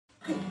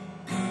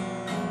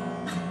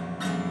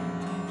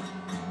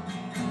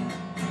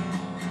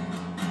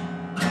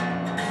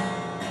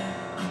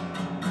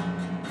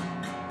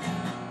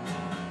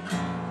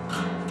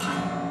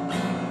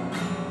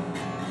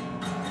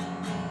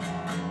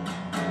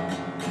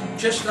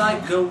just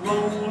like a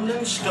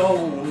rolling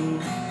stone.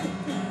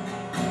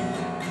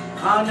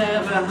 I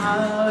never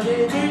had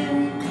it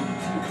in.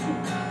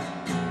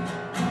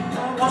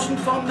 It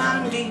wasn't for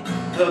Mandy,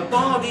 her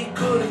body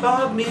could have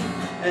bothered me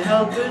and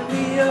helping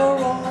me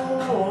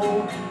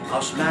roll.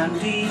 Us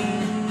Mandy,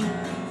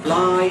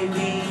 fly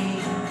me.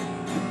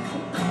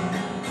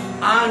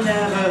 I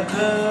never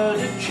heard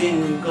a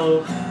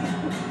jingle,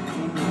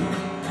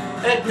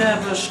 it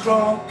never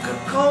struck a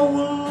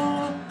coal.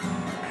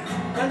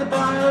 When the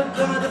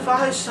by the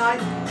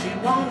fireside, she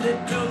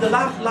wandered to the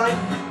lamplight,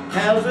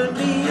 helping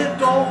me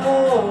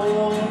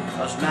adore.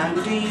 Us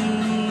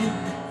Mandy,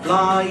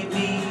 fly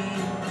me.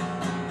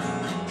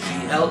 She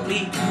helped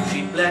me,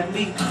 she bled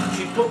me,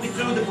 she put me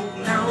through the book.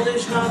 Now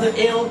there's another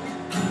ill,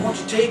 won't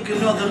you take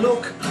another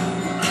look?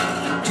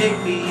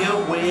 Take me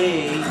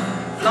away,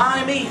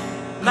 fly me,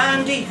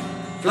 Mandy,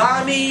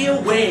 fly me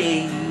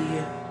away.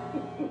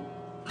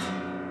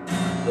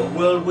 The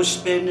world was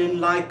spinning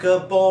like a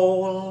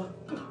ball,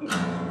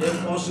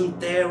 it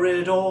wasn't there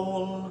at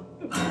all.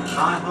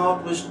 My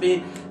heart was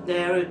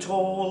there at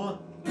all.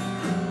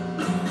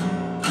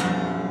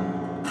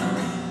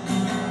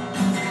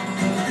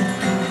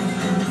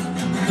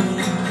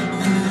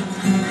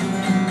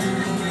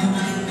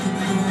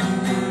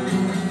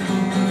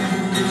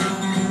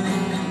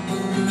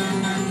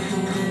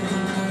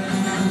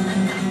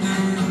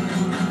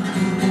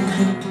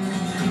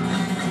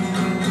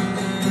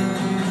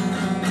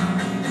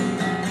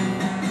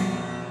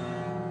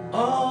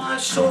 I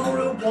saw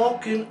her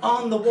walking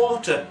on the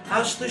water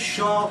as the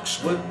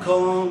sharks were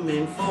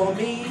coming for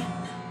me.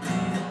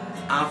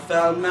 I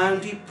felt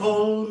Mandy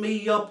pull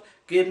me up,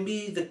 give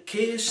me the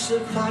kiss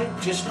of light,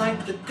 just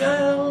like the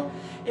girl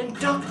in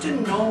Dr.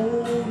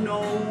 No,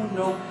 no,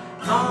 no.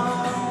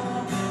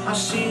 Ah, I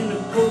seen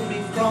her pull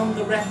me from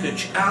the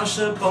wreckage as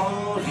her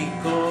body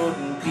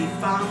couldn't be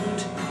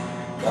found.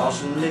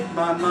 Wasn't lit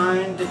my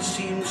mind, it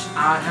seems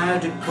I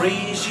had a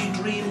crazy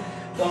dream.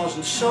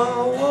 Wasn't so,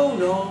 oh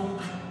no.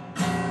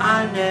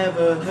 I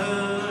never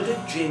heard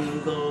a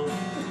jingle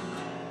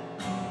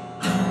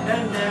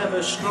and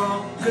never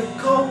struck a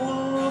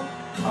coal.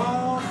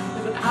 Oh,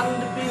 if it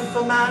hadn't been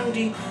for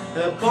Mandy,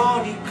 her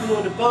body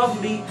could have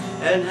bothered me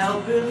and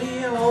helping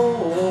me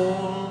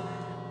all.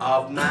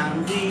 Of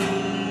Mandy,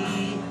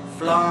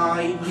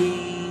 fly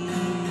me.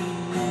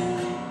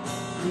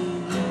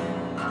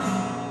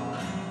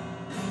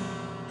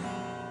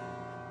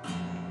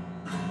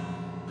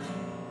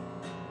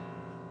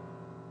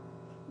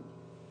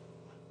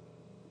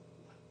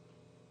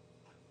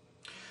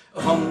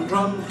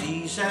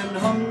 Humdrum-dees and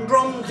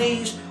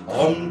humdrum-dees,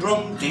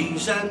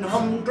 humdrum-dees and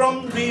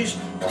humdrum-dees,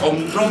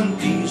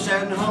 humdrum-dees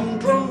and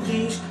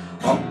humdrum-dees,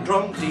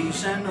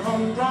 humdrum-dees and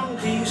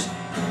humdrum-dees.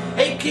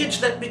 Hey kids,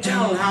 let me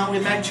tell how we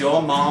met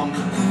your mom.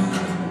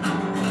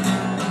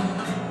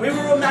 We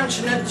were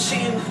romancing at the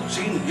scene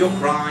of your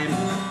crime.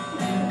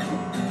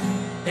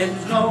 It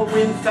was no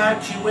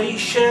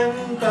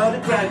infatuation, but a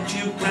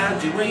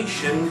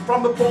graduation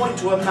from a boy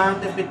to a man.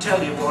 Let me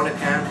tell you what I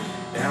can.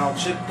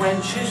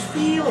 Consequences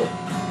feel.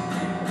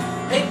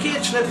 Hey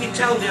kids, let me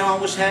tell you I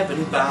was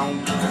heaven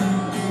bound.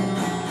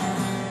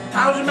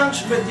 I was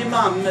romancing with your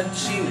mum at the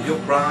scene of your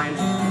crime.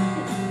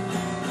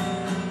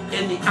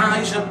 In the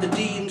eyes of the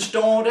dean's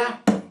daughter,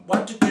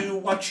 what to do,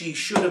 what she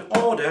should have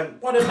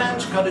ordered. What a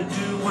man's gotta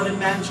do, what a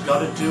man's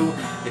gotta do.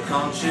 The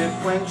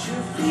consequence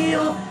you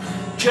feel.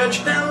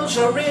 Church bells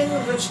are ringing,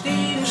 it's the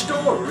dean's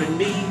daughter and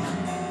me.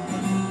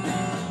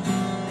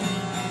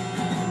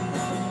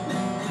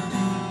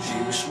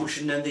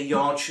 Swooshing in the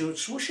yard, she was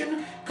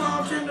swooshing,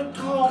 carved in a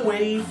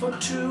doorway for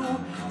two.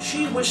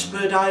 She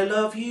whispered, I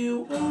love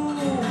you, ooh,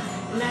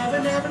 never,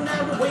 never,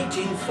 never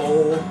waiting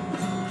for.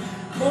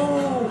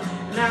 Ooh,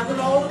 now that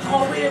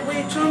all we're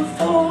waiting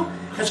for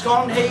has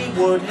gone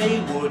hayward,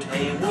 hayward,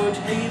 hayward,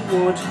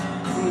 hayward.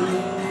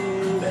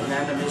 And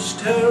then I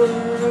missed her,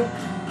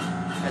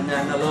 and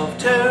then I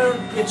loved her.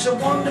 It's a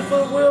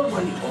wonderful world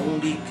when you're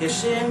only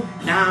kissing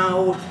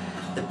now.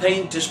 The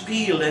paint is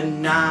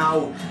peeling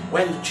now,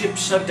 when the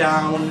chips are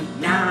down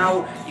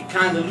now, you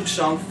kinda lose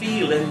some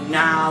feeling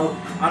now.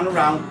 And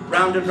around,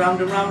 round and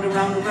round and round and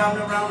round and round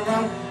and round and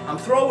round, I'm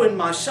throwing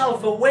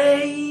myself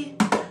away.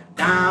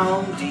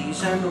 Down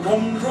dees and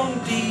humdrum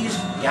dees,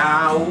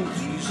 yow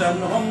dees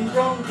and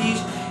humdrum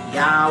dees,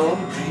 yow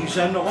dees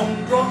and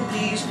humdrum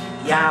dees,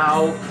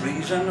 yow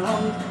trees and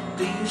humdrum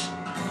dees.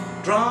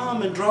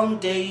 Drum and drum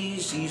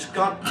days, he's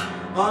got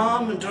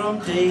and drum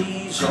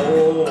days.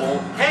 Oh,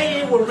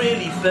 hey, we're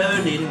really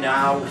burning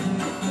now.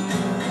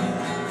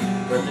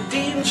 When the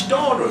dean's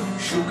daughter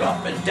shook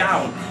up and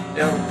down,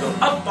 they'll go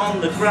up on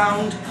the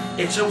ground.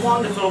 It's a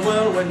wonderful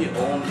world when you're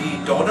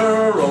only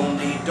daughter,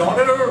 only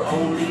daughter,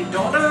 only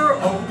daughter,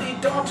 only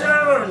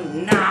daughter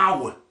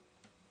now.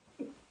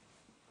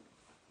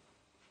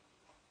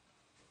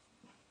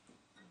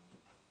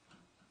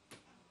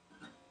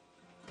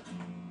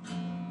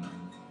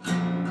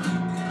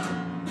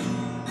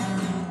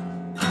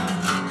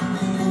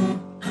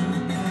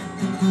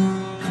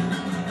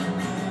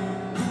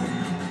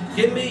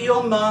 Give me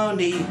your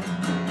money,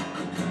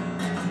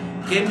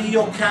 Give me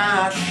your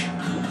cash,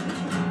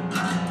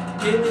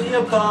 give me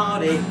your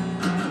body,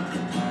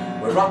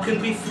 where I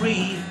can be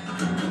free.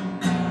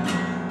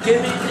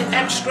 Give me the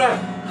extra,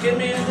 give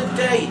me the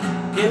day,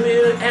 give me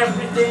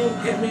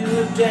everything, give me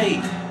the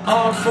day.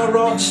 Art for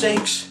art's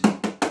sakes,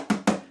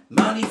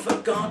 money for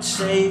God's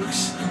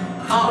sakes.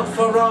 Art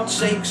for art's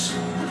sakes,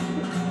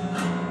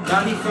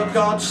 money for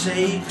God's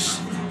sakes.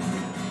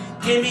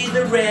 Give me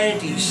the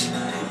readies,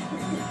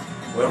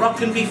 where I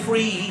can be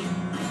free.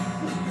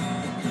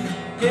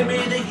 Give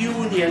me the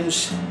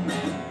unions,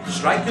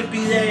 strike could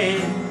be there.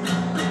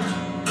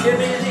 Give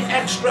me the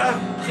extra,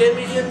 give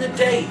me in the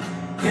day.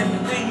 Give me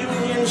the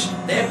unions,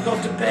 they've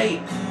got to pay.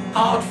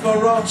 Art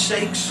for art's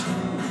sakes,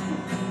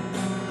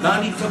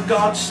 money for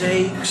God's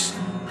sakes.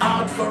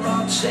 Art for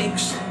art's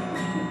sakes,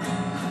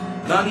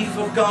 money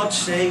for God's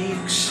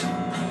sakes.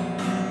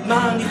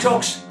 Money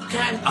talks,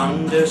 can't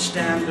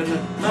understand,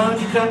 and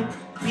money can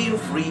feel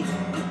free.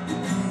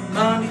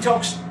 Money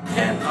talks,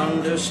 can't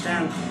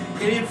understand,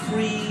 feel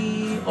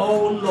free,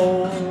 oh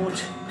Lord.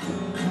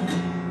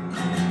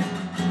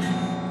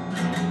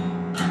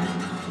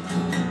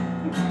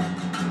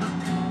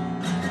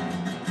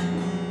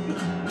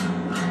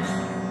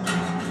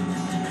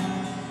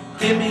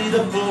 Give me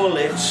the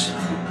bullets,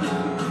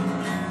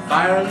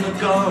 fire and the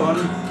gun,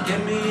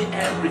 give me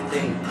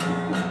everything,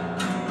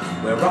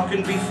 where I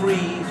can be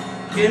free.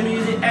 Give me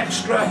the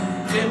extra,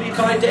 give me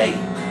by day,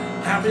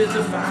 have it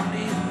the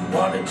family,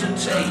 wallet and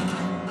say.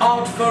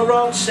 Art for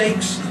art's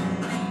sakes,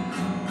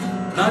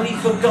 money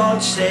for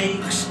God's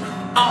sakes.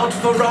 Art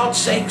for art's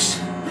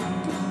sakes,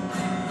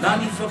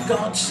 money for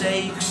God's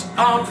sakes.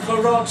 Art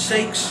for art's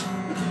sakes,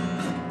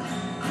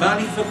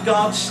 money for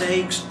God's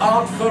sakes.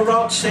 Art for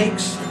art's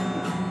sakes,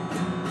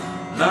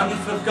 money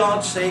for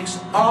God's sakes.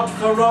 Art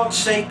for art's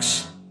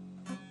sakes.